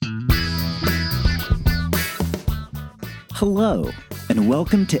Hello, and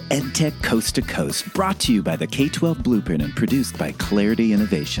welcome to EdTech Coast to Coast, brought to you by the K-12 Blueprint and produced by Clarity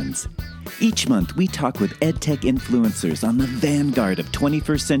Innovations. Each month, we talk with EdTech influencers on the vanguard of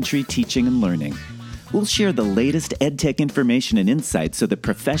 21st century teaching and learning. We'll share the latest EdTech information and insights so that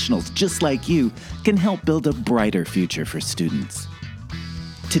professionals just like you can help build a brighter future for students.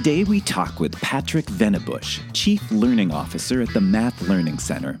 Today, we talk with Patrick Venebush, Chief Learning Officer at the Math Learning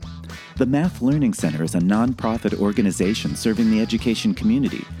Center. The Math Learning Center is a nonprofit organization serving the education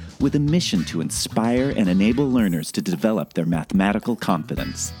community with a mission to inspire and enable learners to develop their mathematical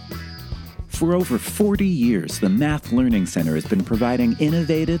confidence. For over 40 years, the Math Learning Center has been providing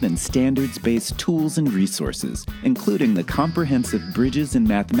innovative and standards-based tools and resources, including the comprehensive Bridges in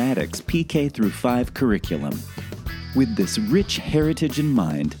Mathematics PK through 5 curriculum. With this rich heritage in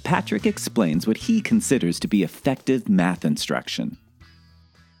mind, Patrick explains what he considers to be effective math instruction.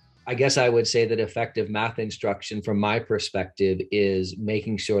 I guess I would say that effective math instruction, from my perspective, is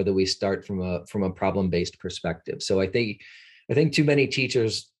making sure that we start from a problem-based perspective. So I think too many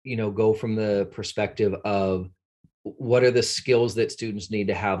teachers, go from the perspective of what are the skills that students need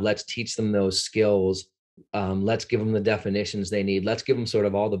to have. Let's teach them those skills. Let's give them the definitions they need. Let's give them sort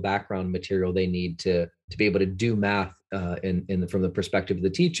of all the background material they need to be able to do math from the perspective of the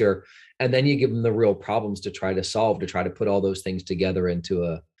teacher. And then you give them the real problems to try to solve, to try to put all those things together into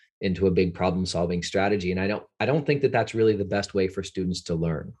a big problem solving strategy. And I don't think that that's really the best way for students to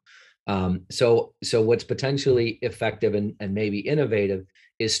learn. So what's potentially effective and maybe innovative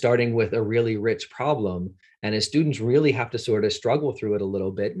is starting with a really rich problem. And as students really have to sort of struggle through it a little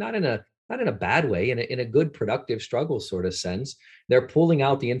bit, not in a bad way, in a good, productive struggle sort of sense. They're pulling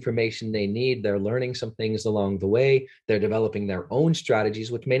out the information they need. They're learning some things along the way. They're developing their own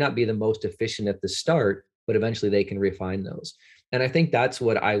strategies, which may not be the most efficient at the start, but eventually they can refine those. And I think that's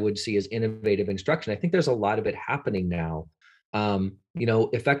what I would see as innovative instruction. I think there's a lot of it happening now.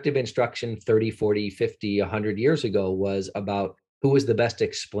 Effective instruction 30, 40, 50, 100 years ago was about who was the best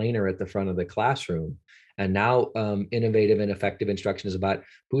explainer at the front of the classroom. And now innovative and effective instruction is about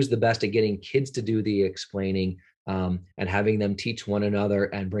who's the best at getting kids to do the explaining and having them teach one another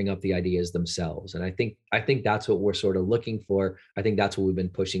and bring up the ideas themselves. And I think that's what we're sort of looking for. I think that's what we've been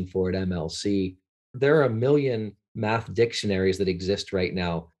pushing for at MLC. There are a million math dictionaries that exist right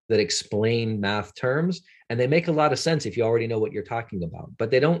now that explain math terms, and they make a lot of sense if you already know what you're talking about. But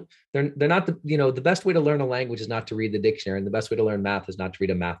they're not the best way to learn a language is not to read the dictionary, and the best way to learn math is not to read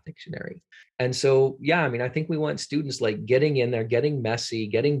a math dictionary. And so, I think we want students like getting in there, getting messy,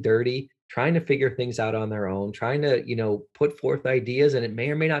 getting dirty, trying to figure things out on their own, trying to, put forth ideas, and it may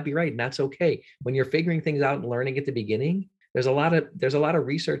or may not be right. And that's okay. When you're figuring things out and learning at the beginning, there's a lot of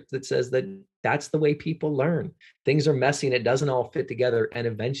research that says that that's the way people learn. Things are messy and it doesn't all fit together. And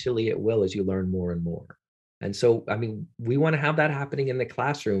eventually it will as you learn more and more. And so, we want to have that happening in the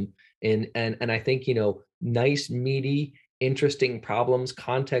classroom. And I think, nice, meaty, interesting problems,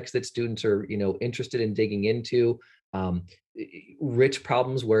 context that students are, interested in digging into, rich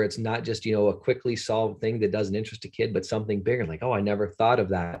problems where it's not just, a quickly solved thing that doesn't interest a kid, but something bigger, like, oh, I never thought of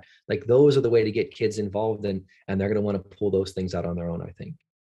that. Like those are the way to get kids involved and they're going to want to pull those things out on their own, I think.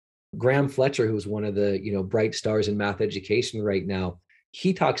 Graham Fletcher, who's one of the, bright stars in math education right now,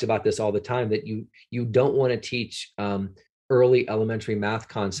 he talks about this all the time, that you don't want to teach early elementary math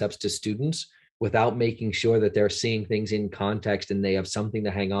concepts to students without making sure that they're seeing things in context and they have something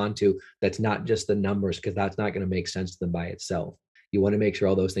to hang on to that's not just the numbers, because that's not going to make sense to them by itself. You want to make sure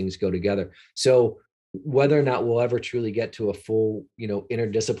all those things go together. So whether or not we'll ever truly get to a full,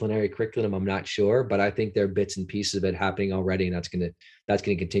 interdisciplinary curriculum, I'm not sure, but I think there are bits and pieces of it happening already, and that's going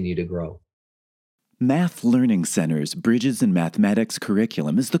to continue to grow. Math Learning Center's Bridges in Mathematics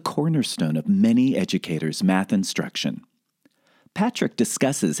curriculum is the cornerstone of many educators' math instruction. Patrick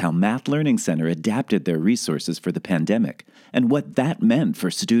discusses how Math Learning Center adapted their resources for the pandemic and what that meant for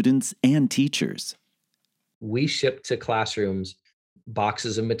students and teachers. We shipped to classrooms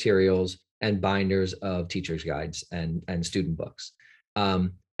boxes of materials and binders of teachers' guides and student books.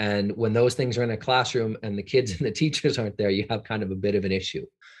 And when those things are in a classroom and the kids and the teachers aren't there, you have kind of a bit of an issue.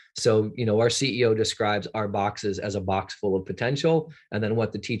 So, our CEO describes our boxes as a box full of potential. And then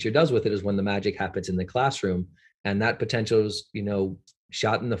what the teacher does with it is when the magic happens in the classroom. And that potential is,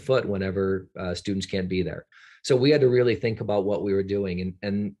 shot in the foot whenever students can't be there. So we had to really think about what we were doing.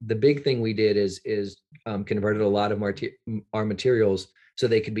 And the big thing we did is converted a lot of our materials so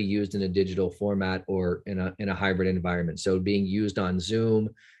they could be used in a digital format or in a hybrid environment. So being used on Zoom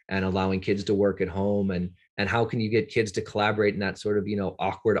and allowing kids to work at home, and how can you get kids to collaborate in that sort of,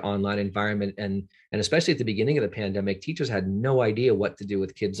 awkward online environment. And especially at the beginning of the pandemic, teachers had no idea what to do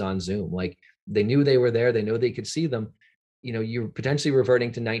with kids on Zoom. Like, they knew they were there, they know they could see them, you're potentially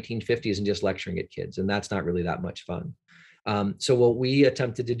reverting to 1950s and just lecturing at kids, and that's not really that much fun. So what we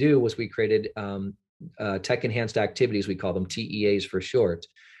attempted to do was we created tech enhanced activities. We call them TEAs for short,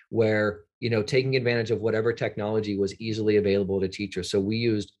 where taking advantage of whatever technology was easily available to teachers. So we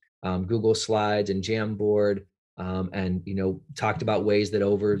used Google Slides and Jamboard, and talked about ways that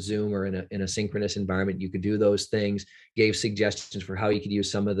over Zoom or in a synchronous environment you could do those things. Gave suggestions for how you could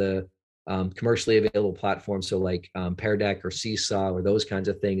use some of the commercially available platforms, so like Pear Deck or Seesaw or those kinds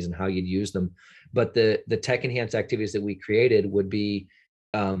of things, and how you'd use them. But the tech enhanced activities that we created would be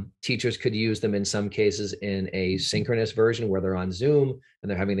teachers could use them in some cases in a synchronous version where they're on Zoom and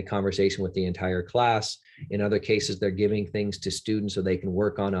they're having the conversation with the entire class. In other cases, they're giving things to students so they can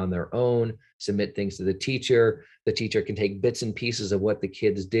work on their own, submit things to the teacher. The teacher can take bits and pieces of what the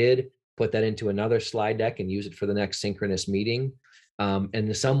kids did, put that into another slide deck and use it for the next synchronous meeting. And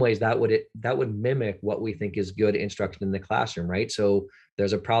in some ways that would mimic what we think is good instruction in the classroom, right? So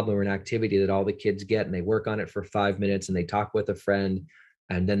there's a problem or an activity that all the kids get and they work on it for 5 minutes and they talk with a friend,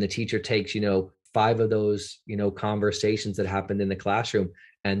 and then the teacher takes 5 of those conversations that happened in the classroom,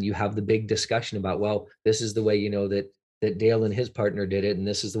 and you have the big discussion about, well, this is the way that Dale and his partner did it, and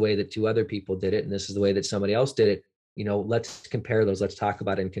this is the way that 2 other people did it, and this is the way that somebody else did it. Let's compare those, let's talk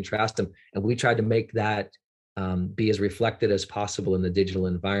about it and contrast them. And we tried to make that be as reflected as possible in the digital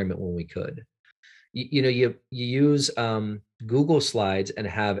environment when we could. You use Google Slides and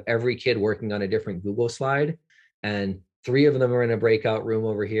have every kid working on a different Google slide, and 3 of them are in a breakout room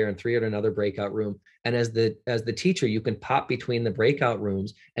over here and 3 are in another breakout room. And as the teacher, you can pop between the breakout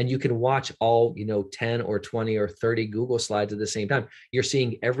rooms and you can watch all 10 or 20 or 30 Google slides at the same time. You're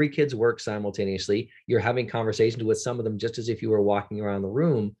seeing every kid's work simultaneously. You're having conversations with some of them just as if you were walking around the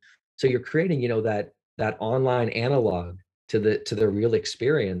room. So you're creating that online analog to the real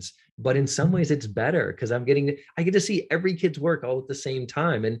experience. But in some ways it's better because I get to see every kid's work all at the same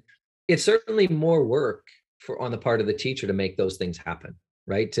time. And it's certainly more work on the part of the teacher to make those things happen,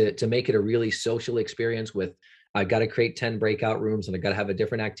 right? To make it a really social experience with, I've got to create 10 breakout rooms and I've got to have a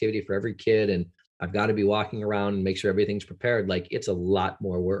different activity for every kid. And I've got to be walking around and make sure everything's prepared. Like, it's a lot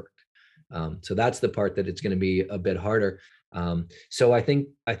more work. So that's the part that it's going to be a bit harder. So I think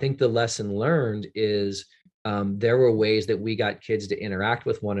the lesson learned is there were ways that we got kids to interact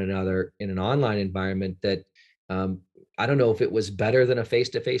with one another in an online environment that I don't know if it was better than a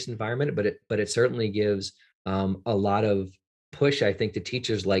face-to-face environment, but it certainly gives a lot of push, I think, to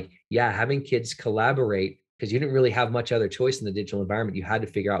teachers, like, yeah, having kids collaborate, because you didn't really have much other choice in the digital environment. You had to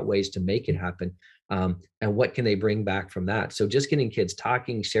figure out ways to make it happen. And what can they bring back from that? So just getting kids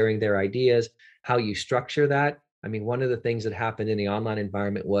talking, sharing their ideas, how you structure that. I mean, one of the things that happened in the online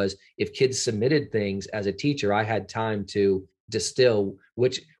environment was if kids submitted things as a teacher, I had time to distill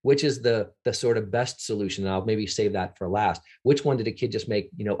which is the sort of best solution. And I'll maybe save that for last. Which one did a kid just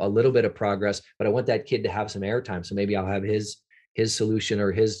make, a little bit of progress, but I want that kid to have some airtime. So maybe I'll have his solution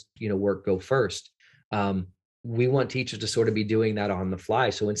or his, work go first. We want teachers to sort of be doing that on the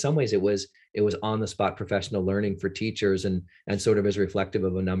fly. So in some ways it was on the spot professional learning for teachers, and sort of is reflective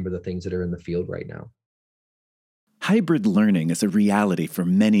of a number of the things that are in the field right now. Hybrid learning is a reality for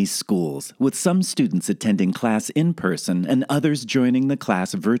many schools, with some students attending class in person and others joining the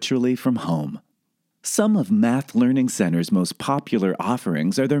class virtually from home. Some of Math Learning Center's most popular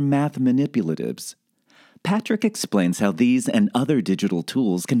offerings are their math manipulatives. Patrick explains how these and other digital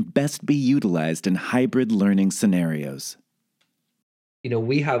tools can best be utilized in hybrid learning scenarios.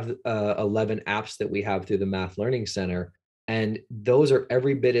 We have 11 apps that we have through the Math Learning Center, and those are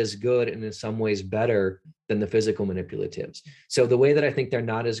every bit as good and in some ways better than the physical manipulatives. So the way that I think they're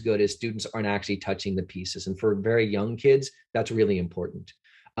not as good is students aren't actually touching the pieces. And for very young kids, that's really important.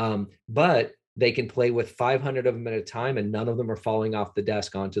 But they can play with 500 of them at a time, and none of them are falling off the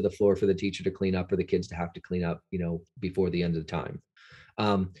desk onto the floor for the teacher to clean up or the kids to have to clean up, before the end of the time.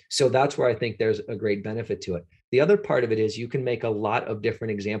 So that's where I think there's a great benefit to it. The other part of it is you can make a lot of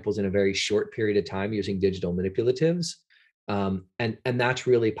different examples in a very short period of time using digital manipulatives. And that's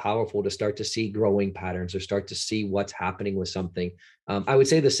really powerful to start to see growing patterns or start to see what's happening with something. I would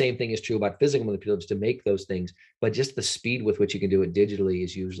say the same thing is true about physical manipulatives to make those things, but just the speed with which you can do it digitally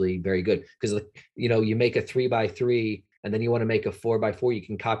is usually very good. Because, you make a 3x3 and then you want to make a 4x4, you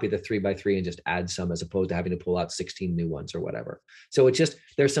can copy the 3x3 and just add some, as opposed to having to pull out 16 new ones or whatever. So it's just,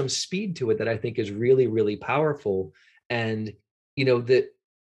 there's some speed to it that I think is really, really powerful. And,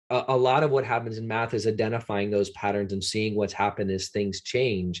 a lot of what happens in math is identifying those patterns and seeing what's happened as things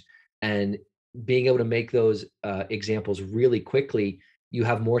change, and being able to make those examples really quickly. You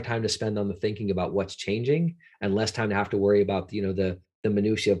have more time to spend on the thinking about what's changing and less time to have to worry about, the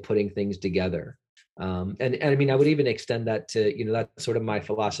minutia of putting things together. And I mean, I would even extend that to, that's sort of my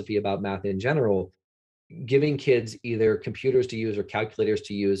philosophy about math in general. Giving kids either computers to use or calculators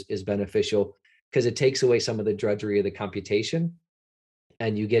to use is beneficial because it takes away some of the drudgery of the computation.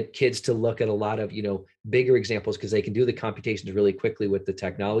 And you get kids to look at a lot of, bigger examples because they can do the computations really quickly with the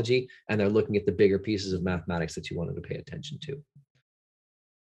technology. And they're looking at the bigger pieces of mathematics that you wanted to pay attention to.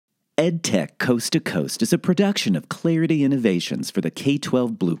 EdTech Coast to Coast is a production of Clarity Innovations for the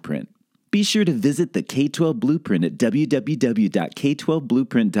K-12 Blueprint. Be sure to visit the K-12 Blueprint at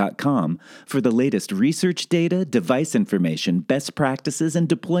www.k12blueprint.com for the latest research data, device information, best practices, and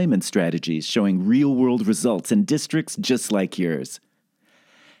deployment strategies showing real-world results in districts just like yours.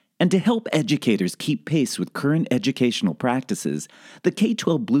 And to help educators keep pace with current educational practices, the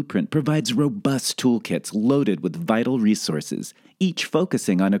K-12 Blueprint provides robust toolkits loaded with vital resources, each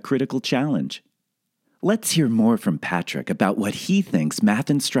focusing on a critical challenge. Let's hear more from Patrick about what he thinks math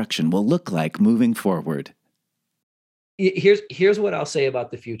instruction will look like moving forward. Here's what I'll say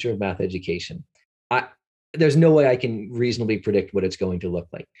about the future of math education. There's no way I can reasonably predict what it's going to look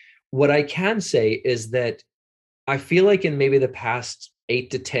like. What I can say is that I feel like in maybe the past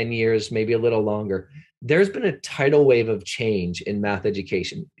 8 to 10 years, maybe a little longer, there's been a tidal wave of change in math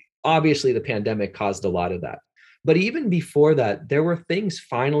education. Obviously, the pandemic caused a lot of that. But even before that, there were things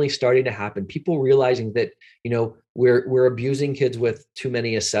finally starting to happen. People realizing that, we're abusing kids with too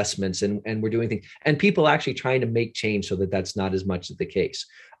many assessments and we're doing things, and people actually trying to make change so that that's not as much the case.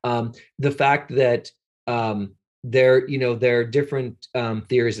 The fact that there are different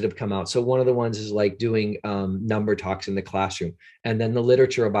theories that have come out. So one of the ones is like doing number talks in the classroom, and then the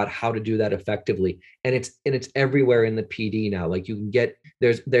literature about how to do that effectively. And it's everywhere in the PD now. Like you can get,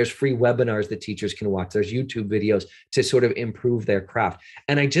 there's free webinars that teachers can watch. There's YouTube videos to sort of improve their craft.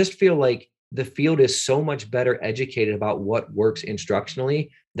 And I just feel like the field is so much better educated about what works instructionally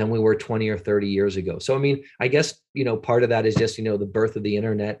than we were 20 or 30 years ago. So, I mean, I guess, part of that is just, the birth of the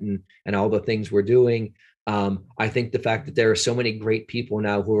internet and all the things we're doing. I think the fact that there are so many great people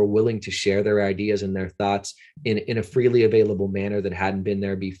now who are willing to share their ideas and their thoughts in a freely available manner that hadn't been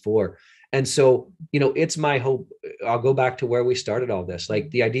there before. And so, it's my hope. I'll go back to where we started all this,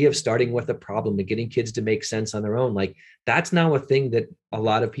 like the idea of starting with a problem and getting kids to make sense on their own. Like that's now a thing that a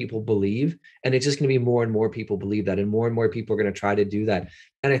lot of people believe. And it's just going to be more and more people believe that, and more people are going to try to do that.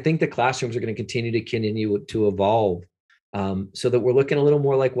 And I think the classrooms are going to continue to evolve so that we're looking a little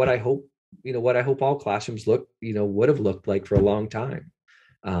more like what I hope all classrooms would have looked like for a long time.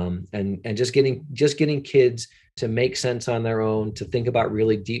 And just getting kids to make sense on their own, to think about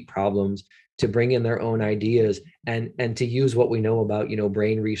really deep problems, to bring in their own ideas, and to use what we know about,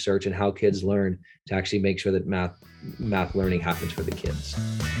 brain research and how kids learn to actually make sure that math learning happens for the kids.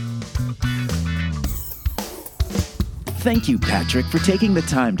 Thank you, Patrick, for taking the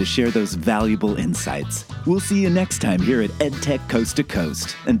time to share those valuable insights. We'll see you next time here at EdTech Coast to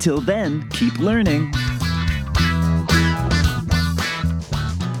Coast. Until then, keep learning.